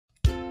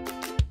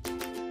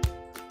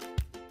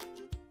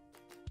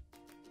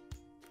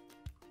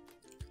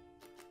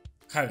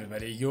Hi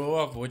everybody, you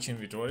are watching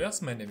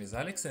Vitorials. My name is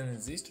Alex, and in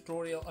this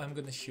tutorial I'm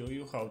gonna show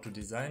you how to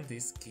design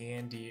this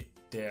candy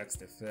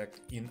text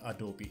effect in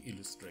Adobe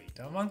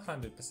Illustrator.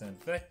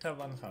 100% vector,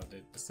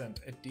 100%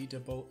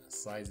 editable,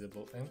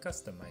 sizable and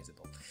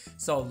customizable.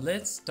 So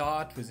let's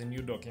start with a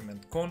new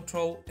document.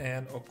 Control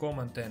N or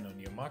Command N on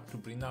your Mac to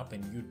bring up a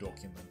new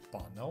document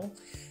panel.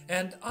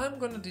 And I'm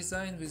gonna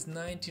design with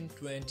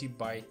 1920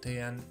 by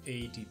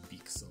 1080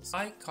 pixels.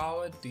 I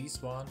covered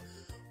this one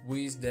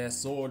with the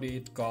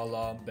solid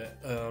color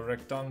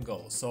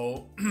rectangle.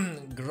 So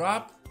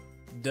grab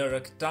the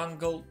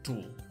rectangle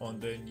tool on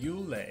the new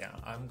layer.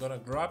 I'm gonna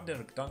grab the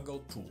rectangle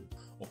tool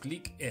or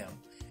click M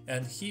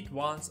and hit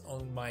once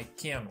on my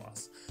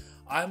canvas.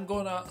 I'm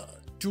gonna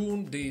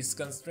tune these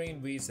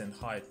constraint width and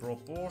height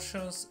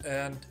proportions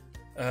and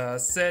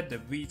set the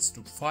width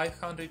to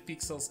 500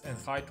 pixels and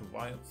height to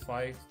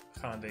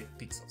 500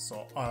 pixels.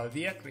 So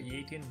we are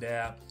creating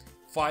the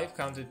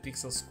 500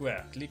 pixel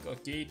square. Click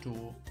OK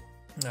to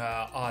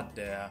add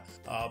the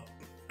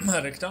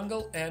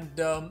rectangle and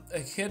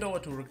head over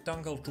to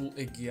rectangle tool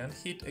again,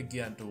 hit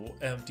again to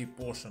empty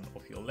portion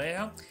of your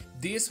layer.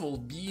 This will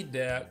be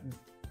the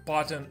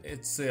pattern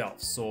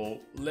itself. So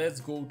let's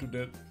go to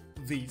the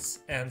width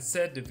and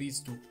set the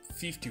width to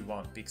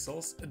 51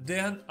 pixels,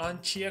 then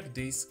uncheck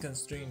this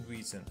constraint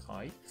width and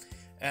height,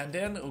 and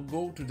then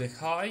go to the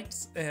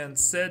heights and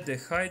set the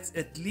heights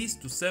at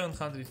least to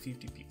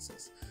 750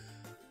 pixels.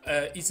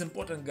 It's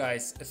important,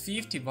 guys,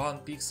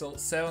 51 pixels,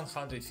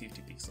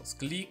 750 pixels.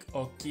 Click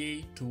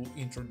OK to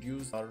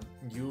introduce our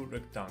new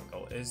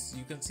rectangle. As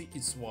you can see,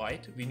 it's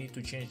white. We need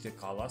to change the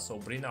color, so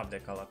bring up the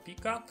color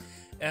picker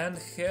and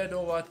head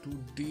over to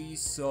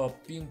this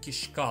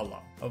pinkish color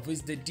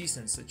with the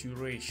decent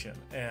saturation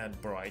and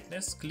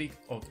brightness. Click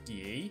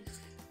OK.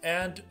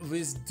 And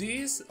with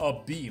this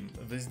beam,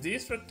 with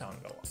this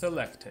rectangle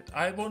selected,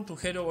 I want to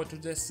head over to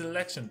the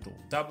selection tool,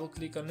 double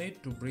click on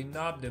it to bring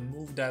up the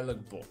move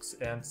dialog box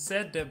and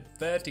set the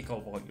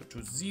vertical value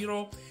to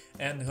 0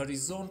 and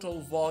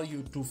horizontal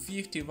value to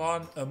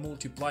 51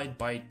 multiplied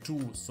by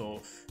 2,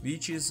 so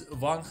which is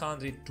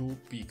 102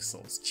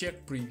 pixels.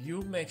 Check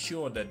preview, make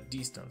sure that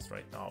distance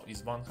right now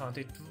is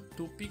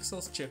 102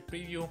 pixels, check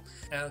preview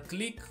and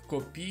click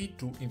copy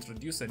to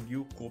introduce a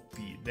new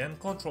copy. Then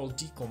Ctrl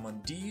D,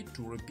 Command D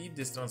to repeat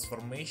this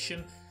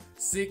transformation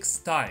 6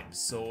 times,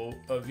 so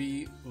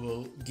we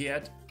will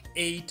get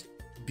 8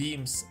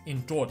 beams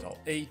in total,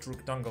 8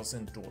 rectangles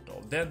in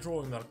total. Then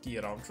draw a marquee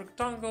around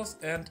rectangles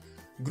and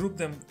group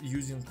them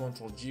using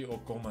Ctrl G or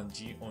Command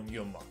G on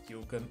your Mac.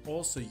 You can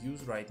also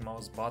use right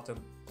mouse button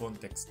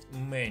context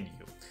menu.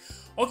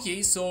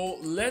 Okay, so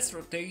let's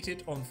rotate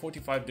it on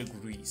 45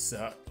 degrees.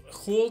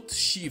 Hold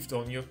Shift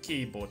on your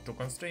keyboard to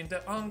constrain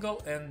the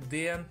angle and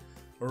then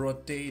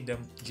rotate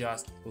them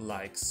just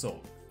like so.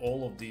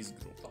 All of these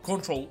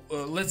groups.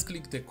 Let's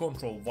click the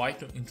Ctrl Y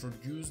to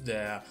introduce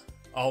the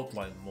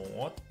outline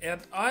mode,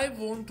 and I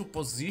want to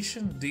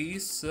position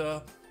this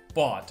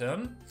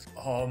pattern.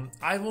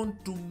 I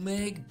want to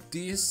make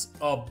this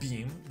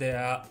beam,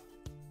 the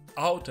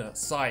outer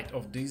side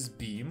of this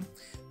beam,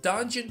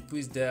 tangent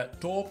with the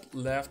top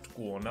left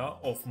corner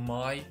of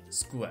my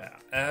square,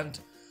 and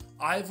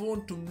I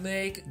want to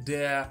make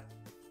the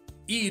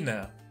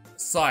inner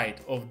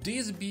side of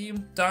this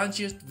beam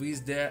tangent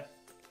with the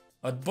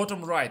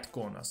bottom right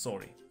corner.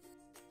 Sorry.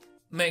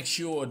 Make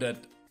sure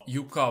that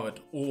you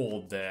covered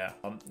all the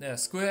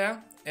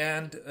square,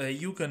 and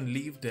you can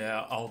leave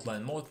the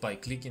outline mode by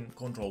clicking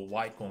Ctrl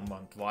Y,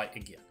 Command Y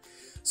again.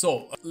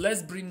 So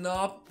let's bring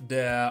up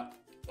the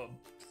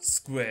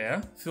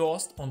square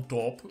first on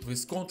top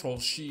with Ctrl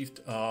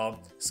Shift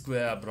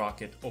square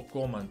bracket or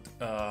Command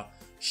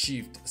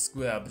Shift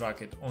square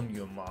bracket on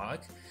your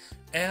Mac,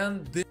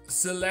 and then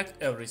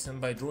select everything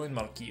by drawing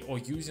marquee or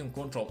using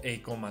Ctrl A,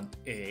 Command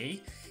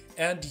A,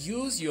 and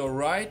use your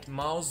right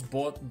mouse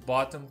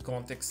button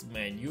context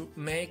menu,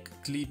 make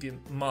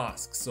clipping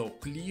mask. So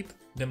clip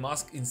the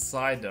mask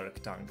inside the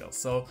rectangle.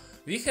 So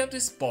we have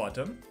this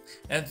pattern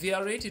and we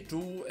are ready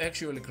to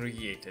actually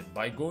create it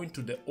by going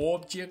to the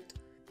object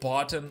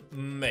pattern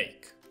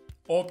make.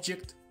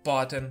 Object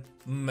pattern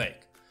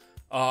make.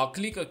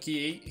 Click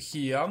OK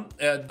here.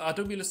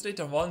 Adobe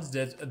Illustrator wants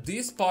that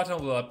this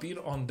pattern will appear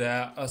on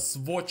the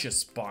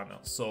swatches panel.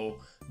 So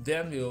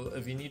then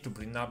we need to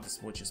bring up the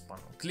swatches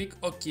panel. Click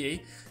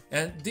OK,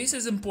 and this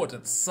is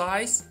important.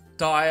 Size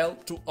tile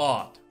to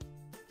add.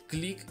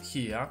 Click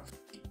here.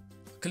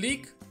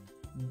 Click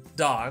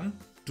done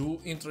to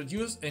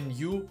introduce a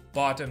new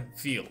pattern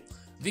fill.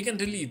 We can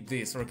delete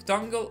this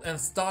rectangle and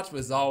start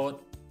with our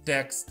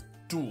text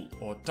tool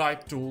or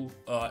type tool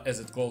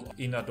as it's called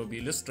in Adobe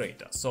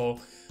Illustrator. So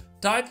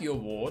type your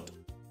word,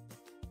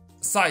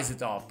 size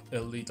it up a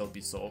little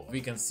bit so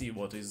we can see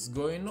what is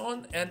going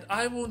on, and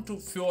I want to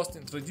first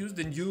introduce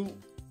the new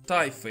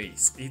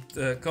typeface.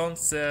 It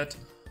concept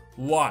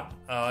 1.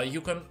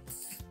 You can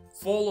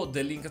follow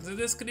the link in the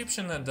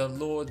description and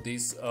download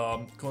this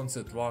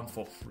concept 1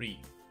 for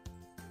free.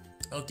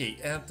 Okay,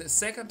 and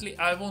secondly,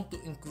 I want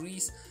to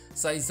increase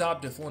size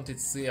up the font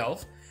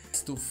itself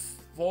to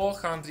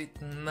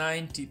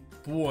 490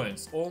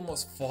 points,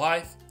 almost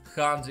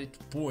 500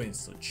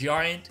 points, so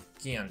giant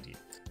candy.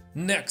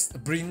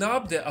 Next, bring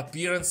up the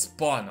appearance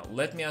panel.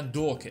 Let me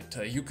undock it.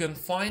 You can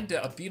find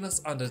the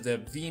appearance under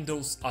the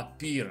Windows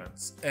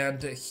appearance.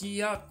 And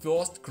here,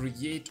 first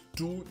create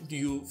two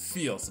new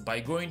fields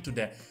by going to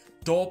the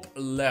top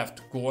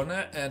left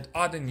corner and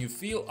add a new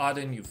field,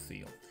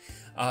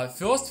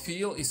 First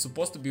field is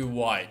supposed to be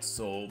white,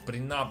 so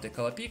bring up the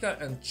color picker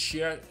and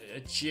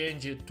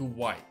change it to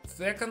white.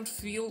 Second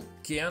field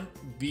can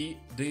be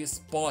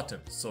this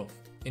pattern, so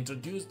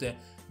introduce the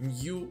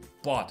new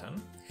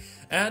pattern.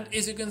 And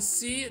as you can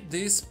see,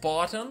 this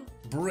pattern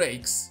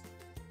breaks.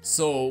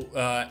 So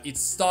it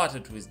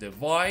started with the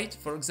white,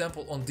 for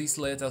example, on this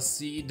letter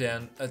C,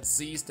 then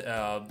exists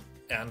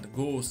and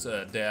goes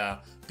the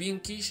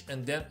pinkish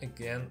and then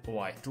again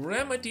white. To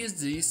remedy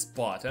this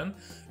pattern,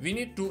 we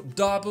need to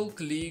double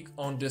click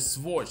on the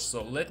swatch.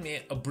 So let me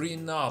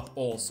bring up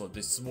also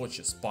the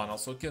swatches panel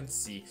so you can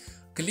see.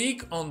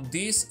 Click on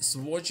this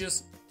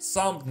swatches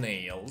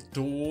thumbnail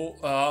to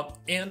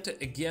enter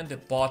again the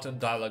pattern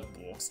dialog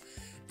box,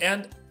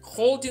 and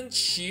holding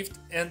Shift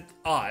and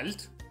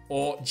Alt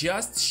or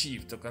just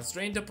Shift to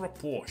constrain the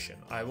proportion.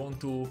 I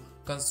want to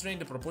constrain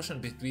the proportion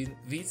between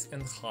width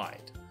and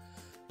height.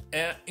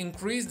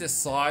 Increase the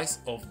size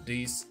of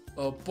this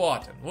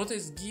pattern. What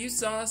it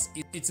gives us,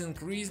 it's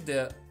increased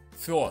the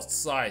first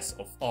size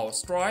of our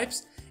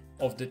stripes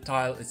of the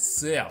tile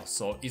itself,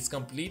 so it's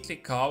completely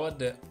covered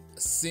the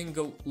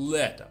single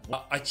letter.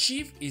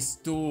 Achieve is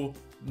to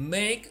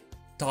make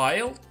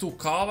tile to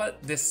cover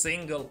the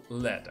single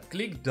letter.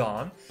 Click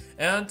done,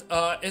 and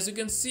as you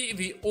can see,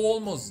 we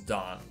almost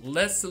done.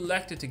 Let's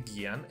select it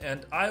again,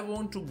 and I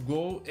want to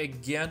go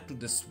again to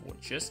the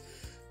swatches,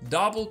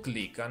 double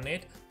click on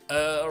it.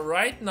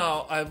 Right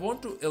now I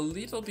want to a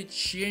little bit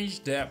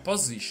change the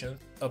position,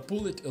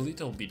 pull it a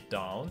little bit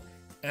down,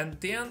 and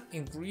then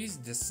increase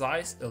the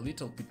size a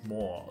little bit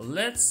more.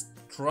 Let's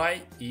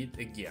try it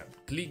again.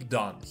 Click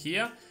done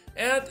here,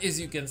 and as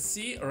you can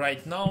see,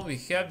 right now we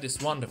have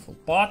this wonderful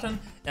pattern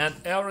and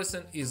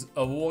everything is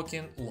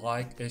working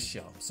like a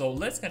charm. So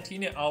let's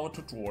continue our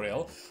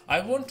tutorial. I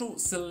want to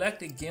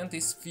select again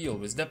this field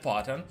with the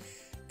pattern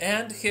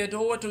and head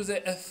over to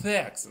the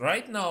effects.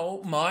 Right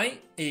now my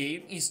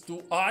aim is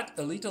to add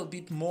a little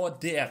bit more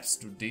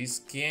depth to this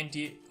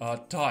candy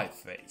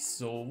typeface.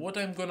 So what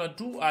I'm gonna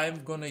do,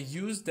 I'm gonna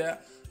use the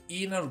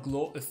inner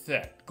glow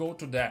effect. Go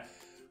to the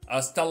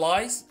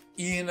stylize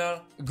inner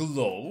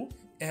glow,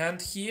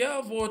 and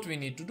here what we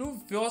need to do,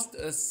 first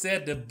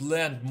set the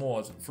blend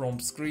mode from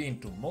screen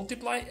to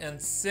multiply and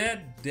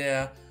set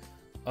the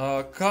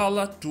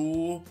color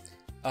to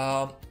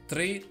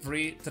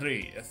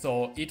 333,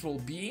 so it will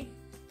be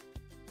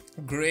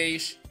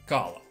grayish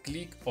color.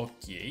 Click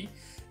OK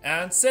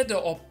and set the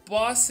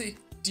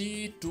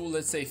opacity to,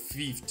 let's say,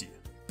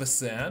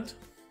 50%.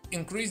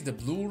 Increase the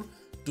blur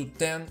to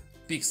 10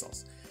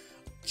 pixels.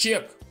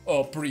 Check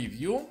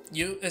preview.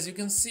 As you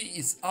can see,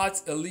 it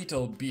adds a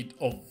little bit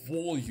of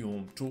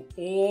volume to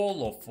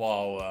all of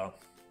our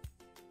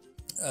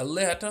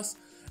letters,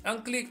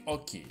 and click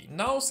OK.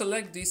 Now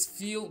select this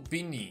field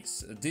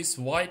beneath, this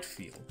white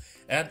field,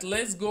 and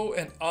let's go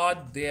and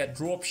add the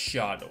drop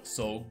shadow.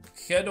 So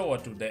head over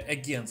to the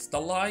again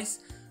stylize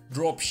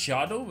drop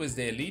shadow with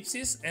the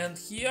ellipses, and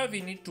here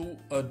we need to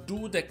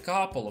do the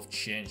couple of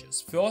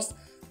changes. First,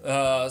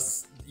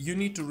 you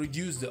need to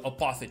reduce the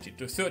opacity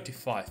to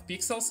 35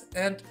 pixels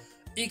and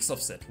X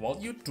offset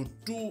value to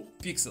 2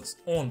 pixels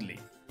only.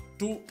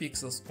 2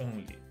 pixels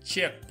only.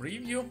 Check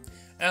preview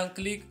and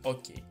click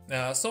OK.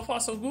 So far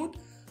so good.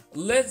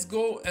 Let's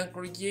go and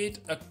create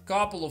a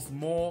couple of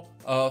more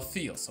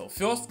fields. So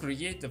first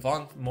create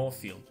one more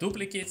field.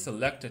 Duplicate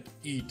selected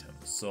item.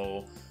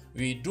 So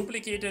we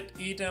duplicated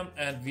item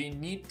and we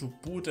need to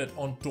put it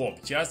on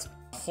top. Just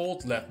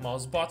hold left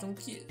mouse button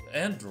key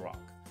and drag.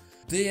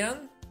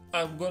 Then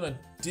I'm gonna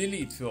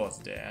delete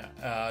first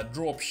the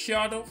drop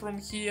shadow from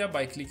here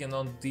by clicking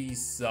on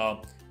this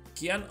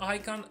can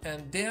icon,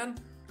 and then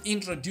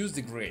introduce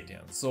the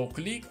gradient. So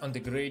click on the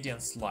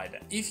gradient slider.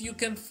 If you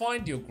can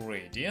find your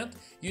gradient,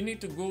 you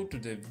need to go to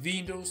the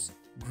Windows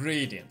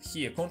gradient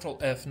here, Ctrl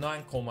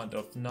F9, Command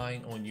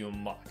F9 on your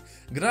Mac.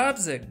 Grab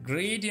the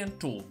gradient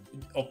tool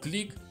or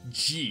click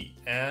G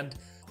and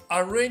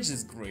arrange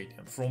this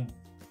gradient from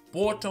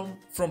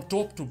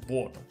top to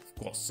bottom,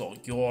 of course. So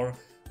your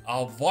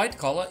white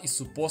color is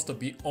supposed to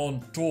be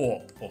on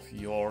top of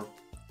your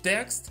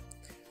text.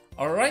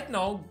 Right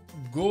now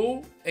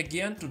go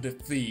again to the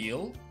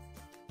fill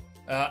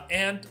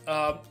and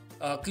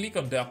click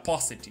on the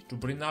opacity to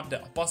bring up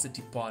the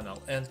opacity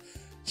panel and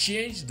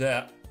change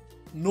the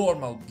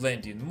normal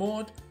blending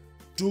mode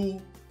to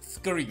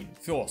screen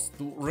first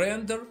to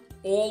render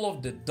all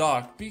of the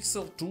dark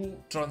pixel to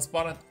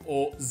transparent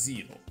or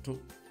 0 to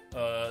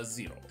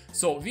 0.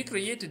 So we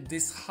created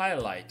this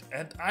highlight,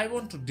 and I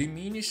want to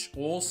diminish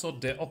also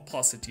the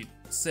opacity,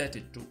 set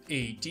it to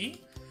 80,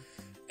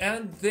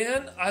 and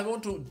then I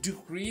want to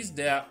decrease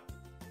the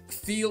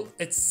fill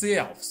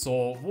itself.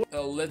 So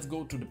let's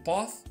go to the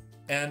path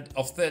and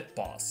offset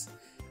path.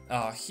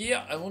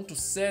 Here I want to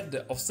set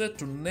the offset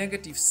to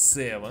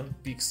 -7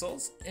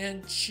 pixels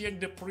and check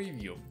the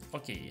preview.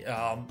 Okay,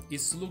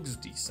 it looks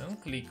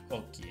decent. Click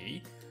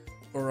OK.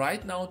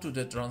 Right now to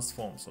the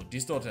transform, so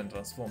distort and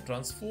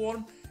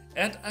transform,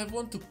 and I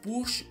want to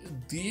push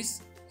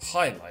this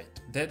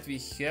highlight that we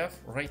have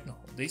right now,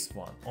 this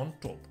one on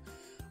top.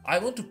 I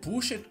want to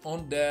push it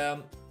on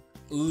the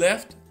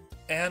left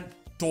and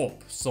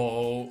top.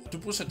 So to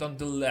push it on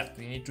the left,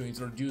 we need to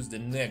introduce the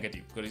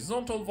negative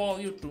horizontal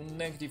value to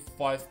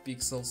 -5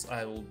 pixels.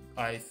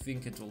 I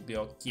think it will be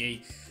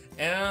okay,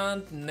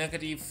 and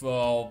negative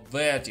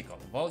vertical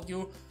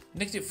value,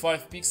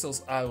 -5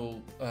 pixels.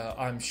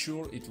 I'm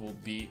sure it will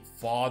be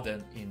far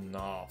than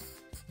enough.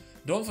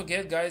 Don't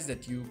forget, guys,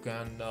 that you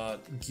can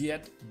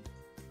get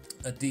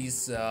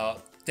this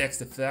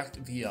text effect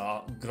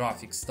via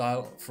graphic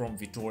style from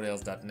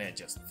vitorials.net.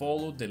 Just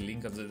follow the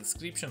link in the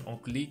description or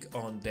click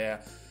on the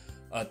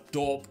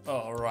top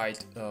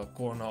right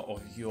corner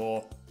of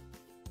your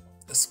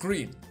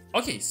screen.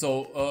 Okay,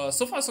 so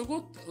so far so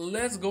good.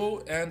 Let's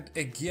go and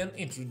again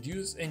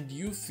introduce a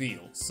new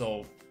field.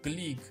 So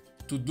click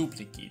to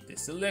duplicate the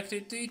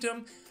selected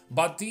item,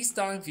 but this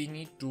time we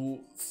need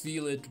to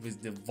fill it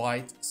with the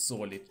white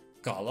solid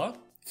color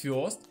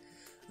first.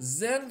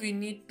 Then we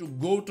need to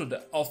go to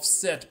the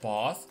offset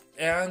path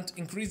and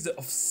increase the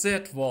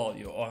offset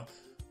value, or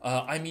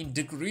I mean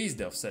decrease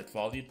the offset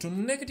value to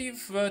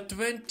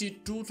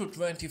 -22 to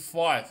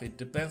 25. It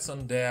depends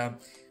on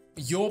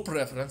your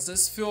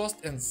preferences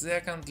first, and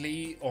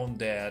secondly on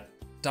the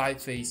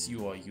typeface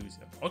you are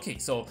using. Okay,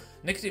 so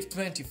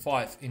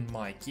 -25 in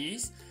my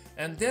case,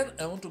 and then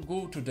I want to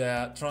go to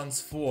the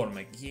transform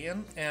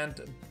again,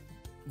 and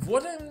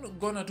what I'm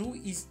gonna do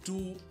is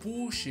to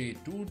push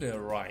it to the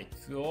right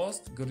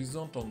first,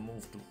 horizontal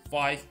move to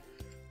 5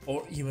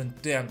 or even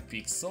 10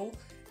 pixel,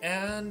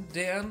 and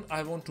then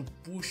I want to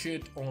push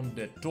it on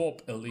the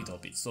top a little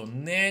bit, so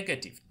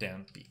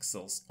 -10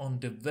 pixels on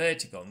the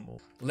vertical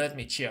move. Let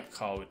me check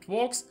how it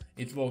works.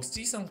 It works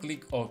decent.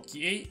 Click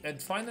OK,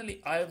 and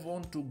finally I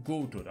want to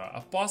go to the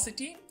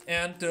opacity,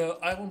 and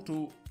I want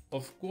to,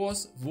 of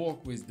course,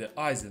 work with the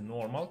either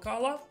normal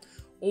color,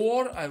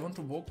 or I want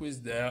to work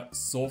with the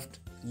soft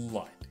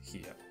light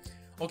here.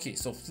 Okay,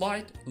 so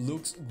light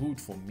looks good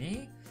for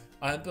me.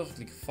 I'm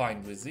perfectly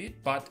fine with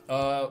it, but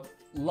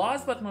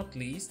last but not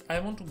least, I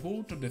want to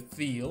go to the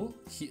fill,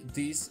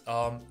 this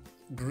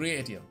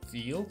gradient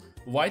fill,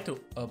 white to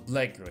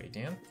black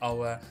gradient,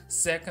 our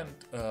second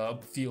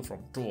fill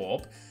from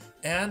top,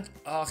 and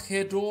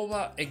head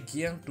over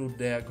again to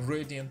the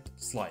gradient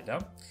slider.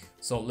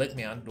 So let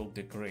me unlock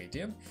the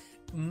gradient.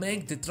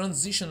 Make the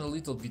transition a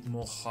little bit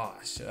more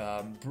harsh,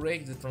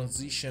 break the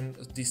transition,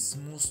 this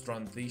smooth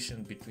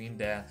transition between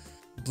the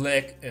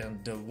black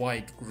and the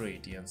white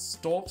gradient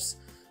stops.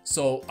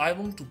 So I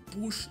want to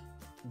push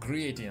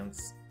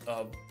gradients,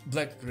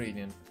 black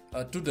gradient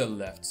to the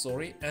left,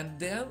 sorry, and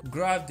then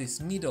grab this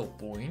middle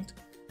point,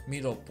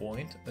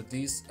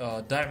 this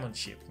diamond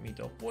shaped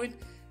middle point,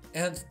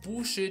 and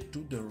push it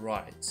to the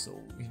right, so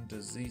into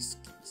this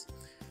case.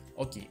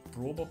 Okay,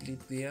 probably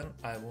then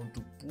I want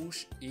to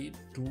push it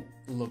to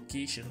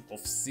location of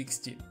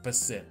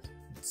 60%.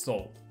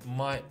 So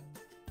my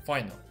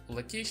final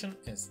location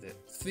is the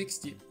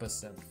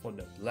 60% for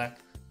the black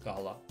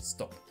color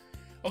stop.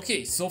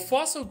 Okay, so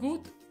far so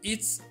good.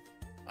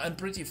 I'm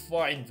pretty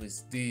fine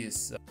with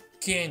this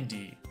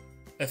candy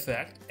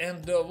effect,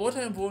 and what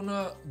I'm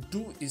gonna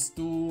do is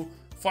to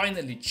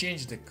finally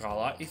change the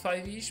color if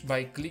I wish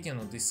by clicking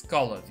on this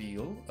color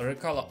wheel,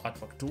 recolor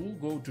artwork tool,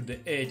 go to the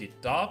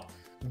edit tab,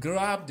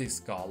 grab this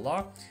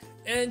color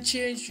and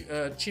change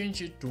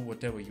it to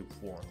whatever you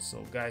want.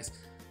 So guys,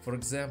 for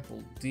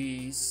example,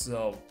 this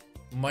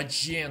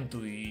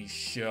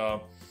magenta-ish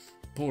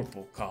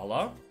purple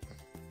color,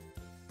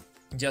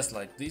 just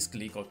like this,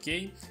 click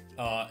OK.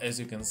 As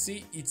you can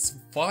see, it's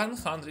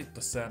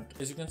 100%.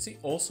 As you can see,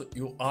 also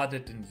you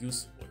added a new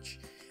swatch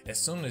as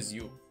soon as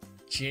you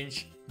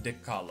change the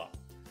color.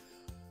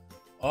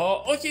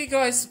 Okay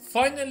guys,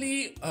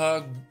 finally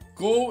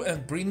go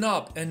and bring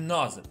up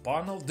another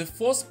panel, the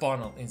first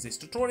panel in this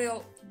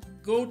tutorial.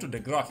 Go to the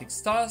graphic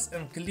styles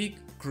and click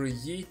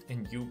create a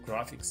new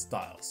graphic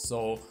style.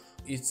 So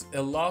it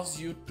allows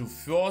you to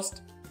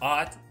first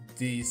add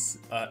this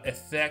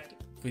effect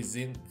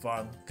within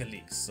one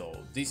click. So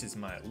this is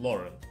my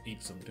Lorem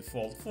Ipsum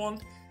default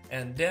font,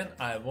 and then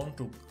I want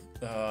to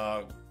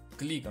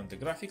click on the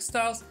graphic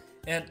styles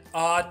and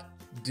add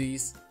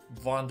this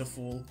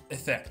wonderful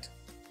effect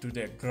to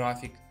the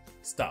graphic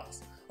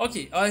styles.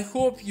 Okay, I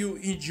hope you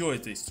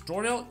enjoyed this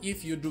tutorial.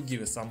 If you do,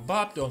 give us some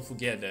up. Don't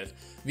forget that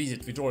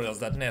visit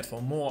vitorials.net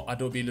for more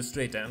Adobe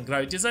Illustrator and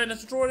graphic designer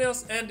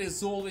tutorials. And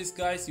as always,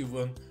 guys,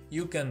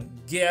 you can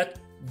get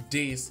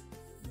these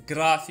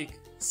graphic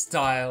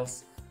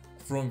styles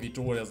from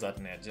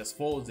vitorials.net. Just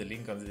follow the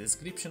link in the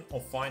description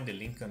or find the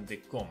link in the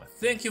comment.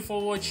 Thank you for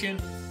watching.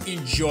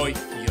 Enjoy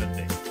your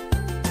day.